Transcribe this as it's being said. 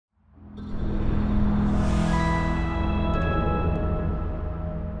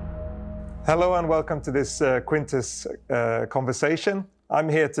Hello and welcome to this Quintus conversation. I'm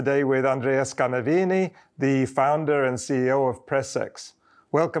here today with Andrea Scanavini, the founder and CEO of PresX.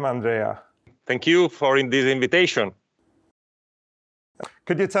 Welcome, Andrea. Thank you for this invitation.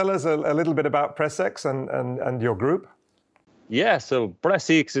 Could you tell us a little bit about PresX and your group? Yeah, so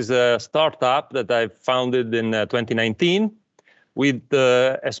PresX is a startup that I founded in 2019 with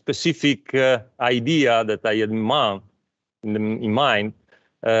a specific idea that I had in mind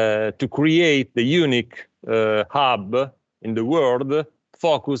to create the unique hub in the world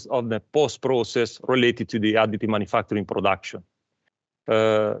focused on the post-process related to the additive manufacturing production.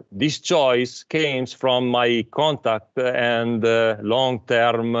 This choice came from my contact and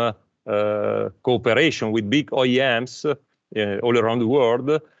long-term cooperation with big OEMs all around the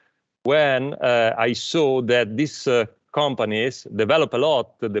world, when I saw that these companies develop a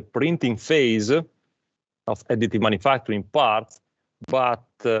lot the printing phase of additive manufacturing parts, but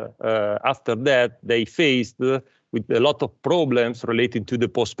after that they faced with a lot of problems related to the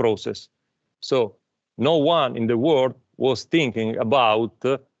post-process. So no one in the world was thinking about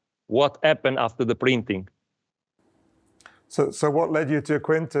what happened after the printing. So what led you to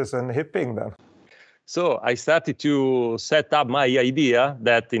Quintus and Hipping then? So I started to set up my idea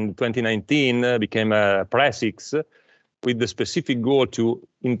that in 2019 became a PresX with the specific goal to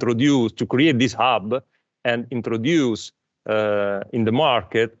create this hub and introduce in the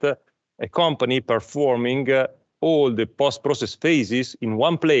market a company performing all the post-process phases in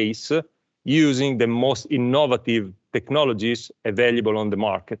one place using the most innovative technologies available on the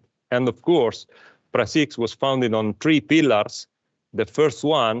market. And of course, PresX was founded on 3 pillars. The first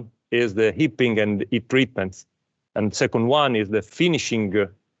one is the hipping and heat treatments. And the second one is the finishing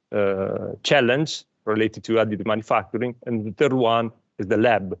challenge related to additive manufacturing. And the third one is the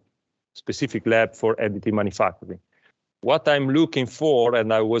lab, specific lab for additive manufacturing. What I'm looking for,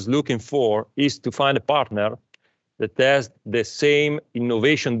 and I was looking for, is to find a partner that has the same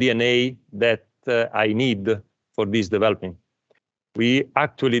innovation DNA that I need for this development. We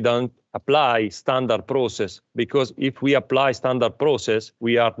actually don't apply standard process, because if we apply standard process,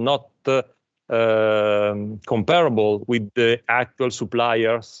 we are not comparable with the actual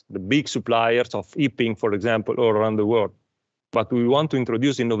suppliers, the big suppliers of hipping, for example, all around the world. But we want to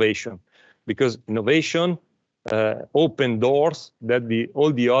introduce innovation, because innovation open doors that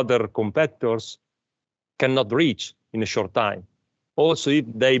all the other competitors cannot reach in a short time. Also, if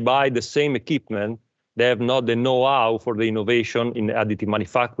they buy the same equipment, they have not the know-how for the innovation in additive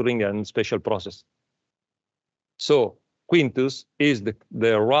manufacturing and special process. So Quintus is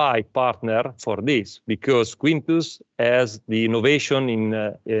the right partner for this, because Quintus has the innovation in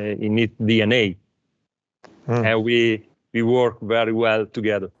its DNA, and we work very well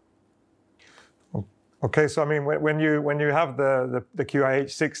together. Okay, so I mean, when you have the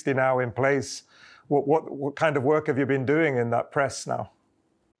QIH60 now in place, what kind of work have you been doing in that press now?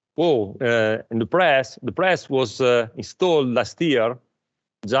 Oh, in the press was installed last year,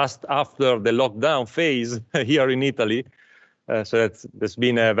 just after the lockdown phase here in Italy. So that's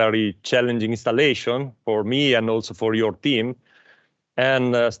been a very challenging installation for me and also for your team.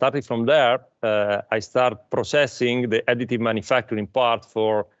 And starting from there, I start processing the additive manufacturing part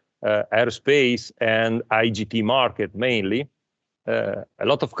for aerospace and IGT market mainly. A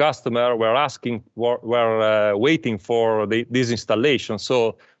lot of customers were waiting for this installation.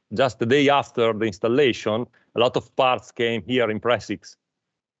 So just the day after the installation, a lot of parts came here in PresX,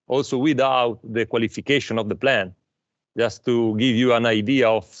 also without the qualification of the plant. Just to give you an idea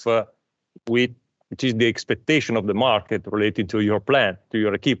of which is the expectation of the market related to your plant, to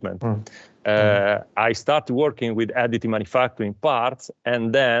your equipment. I started working with additive manufacturing parts,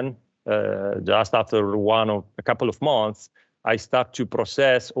 and then just after a couple of months, I start to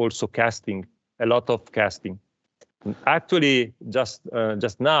process also casting, a lot of casting. Actually, just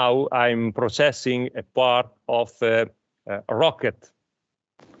now, I'm processing a part of a rocket.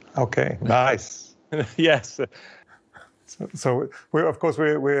 Okay, nice. Yes. So of course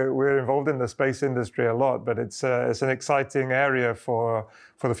we're involved in the space industry a lot, but it's an exciting area for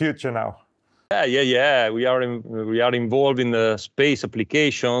the future now. Yeah. We are involved in the space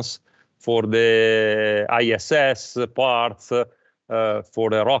applications for the ISS parts, for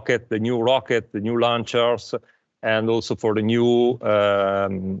the rocket, the new launchers, and also for the new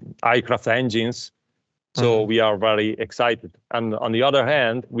aircraft engines. So we are very excited. And on the other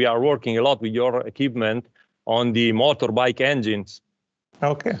hand, we are working a lot with your equipment on the motorbike engines.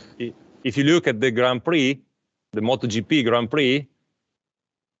 Okay. If you look at the Grand Prix, the MotoGP Grand Prix,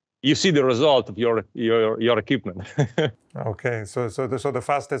 you see the result of your equipment. Okay, so the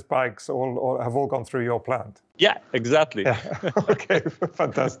fastest bikes have all gone through your plant. Yeah, exactly. Yeah. Okay,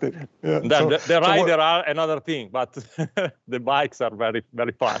 fantastic. Yeah. The rider are another thing, but the bikes are very,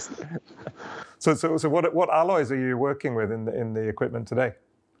 very fast. So what alloys are you working with in the equipment today?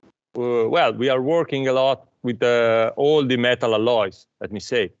 Well, we are working a lot with all the metal alloys, let me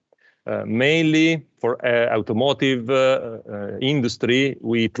say. Mainly for automotive industry,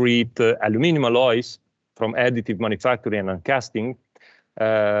 we treat aluminum alloys from additive manufacturing and casting.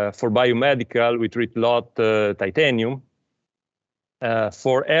 For biomedical, we treat a lot titanium.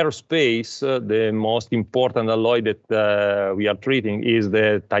 For aerospace, the most important alloy that we are treating is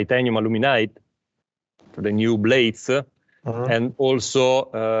the titanium aluminide for the new blades, and also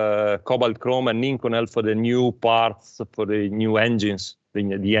cobalt chrome and Inconel for the new parts for the new engines,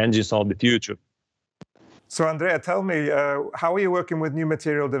 the engines of the future. So Andrea, tell me, how are you working with new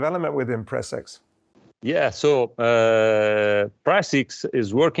material development within PresX? Yeah, so PresX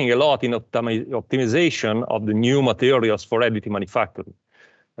is working a lot in optimization of the new materials for additive manufacturing.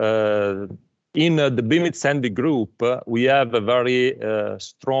 In the BIMIT Sandy group, we have a very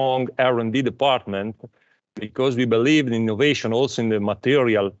strong R&D department because we believe in innovation also in the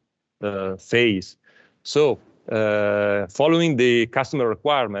material phase. So following the customer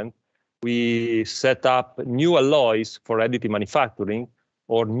requirement, we set up new alloys for additive manufacturing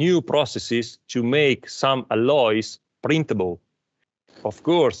or new processes to make some alloys printable. Of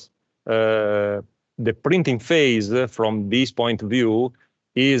course, the printing phase from this point of view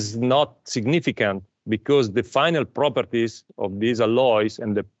is not significant because the final properties of these alloys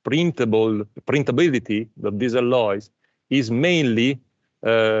and the printability of these alloys is mainly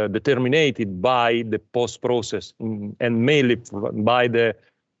determined by the post-process and mainly by the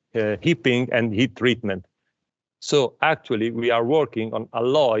heaping and heat treatment. So actually, we are working on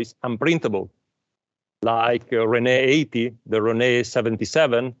alloys unprintable, like René 80, the René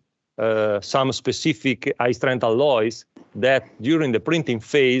 77, some specific high-strength alloys that during the printing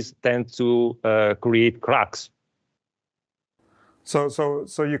phase tend to create cracks.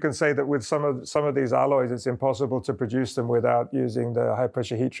 So you can say that with some of these alloys, it's impossible to produce them without using the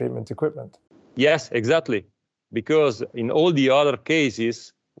high-pressure heat treatment equipment. Yes, exactly. Because in all the other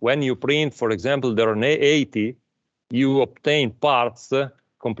cases, when you print, for example, the René 80, you obtain parts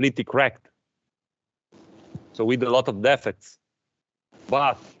completely cracked, so with a lot of defects.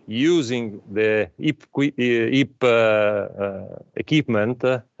 But using the HIP equipment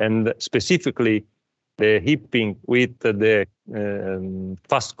and specifically the heaping with the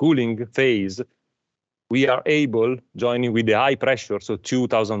fast cooling phase, we are able, joining with the high pressure, so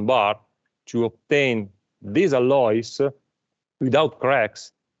 2000 bar, to obtain these alloys without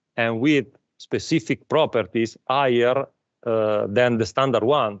cracks and with specific properties higher than the standard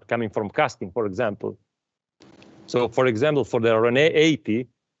one coming from casting, for example. So, for example, for the René 80,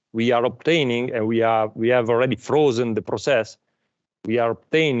 we are obtaining, and we have already frozen the process, we are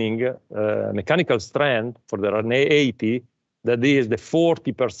obtaining mechanical strength for the René 80 that is the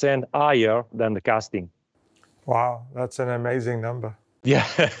 40% higher than the casting. Wow, that's an amazing number. Yeah.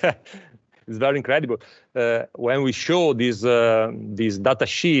 It's very incredible. When we show these data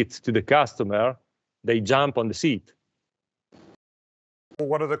sheets to the customer, they jump on the seat.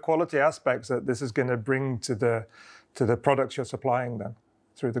 What are the quality aspects that this is going to bring to the products you're supplying then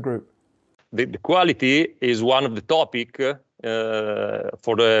through the group? The quality is one of the topic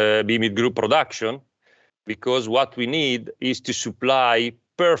for the BIMIT group production, because what we need is to supply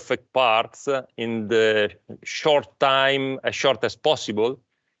perfect parts in the short time, as short as possible.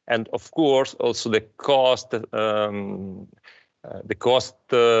 And of course, also the cost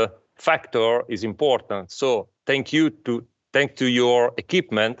factor is important. So thanks to your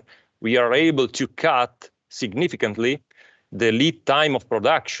equipment, we are able to cut significantly the lead time of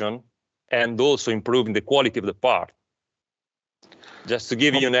production and also improving the quality of the part. Just to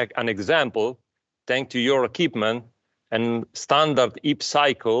give you an example, thanks to your equipment and standard HIP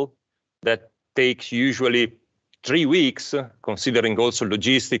cycle that takes usually 3 weeks, considering also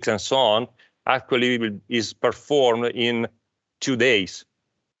logistics and so on, actually is performed in 2 days.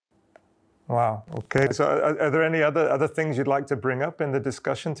 Wow, okay. So are there any other things you'd like to bring up in the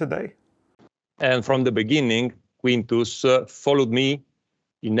discussion today? And from the beginning, Quintus followed me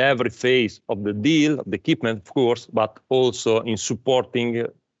in every phase of the deal, of the equipment, of course, but also in supporting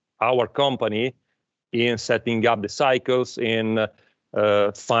our company in setting up the cycles, in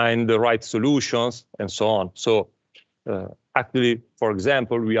find the right solutions, and so on. So actually, for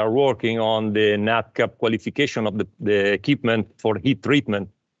example, we are working on the NatCap qualification of the equipment for heat treatment,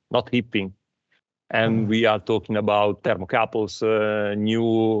 not heaping. and we are talking about thermocouples,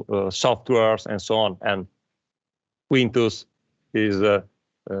 new softwares, and so on. And Quintus is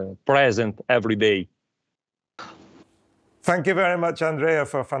present every day. Thank you very much, Andrea,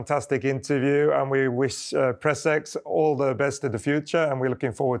 for a fantastic interview, and we wish PresX all the best in the future, and we're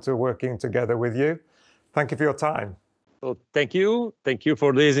looking forward to working together with you. Thank you for your time. So thank you. Thank you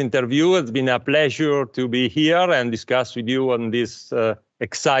for this interview. It's been a pleasure to be here and discuss with you on these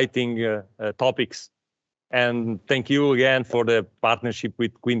exciting topics. And thank you again for the partnership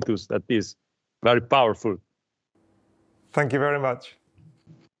with Quintus. That is very powerful. Thank you very much.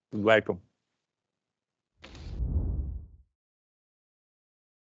 Welcome.